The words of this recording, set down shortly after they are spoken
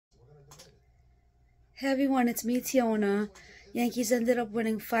Hey everyone, it's me, Tiona. Yankees ended up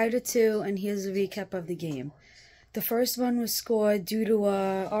winning 5-2, and here's a recap of the game. The first one was scored due to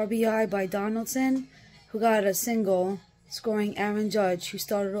a RBI by Donaldson, who got a single, scoring Aaron Judge, who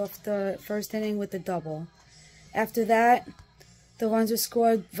started off the first inning with a double. After that, the runs were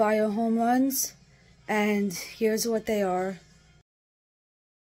scored via home runs, and here's what they are.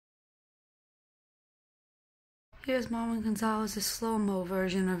 Here's Marwin Gonzalez's slow-mo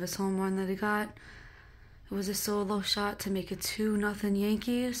version of his home run that he got. It was a solo shot to make it 2-0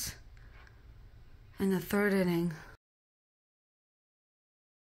 Yankees in the third inning.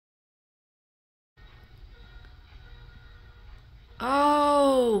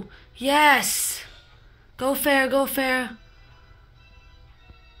 Oh, yes! Go fair, go fair.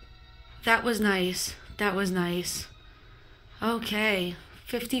 That was nice. That was nice. Okay,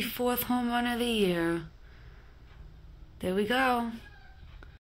 54th home run of the year. There we go.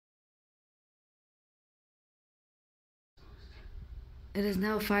 It is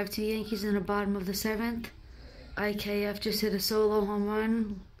now 5-2 Yankees in the bottom of the seventh. IKF just hit a solo home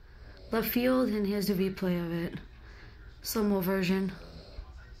run left field, and here's the replay of it. Slow-mo version.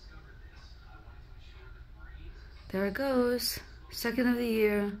 There it goes. Second of the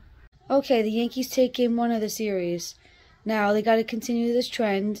year. Okay, the Yankees take game one of the series. Now, they got to continue this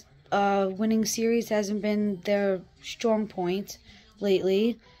trend. Winning series hasn't been their strong point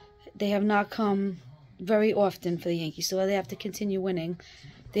lately. They have not come very often for the Yankees, so they have to continue winning.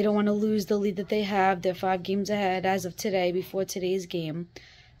 They don't want to lose the lead that they have. They're 5 games ahead as of today, before today's game.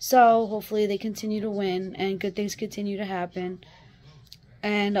 So hopefully they continue to win and good things continue to happen.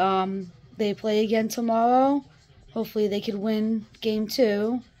 And they play again tomorrow. Hopefully they could win game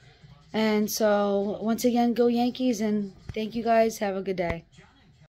 2. And so once again, go Yankees, and thank you guys. Have a good day.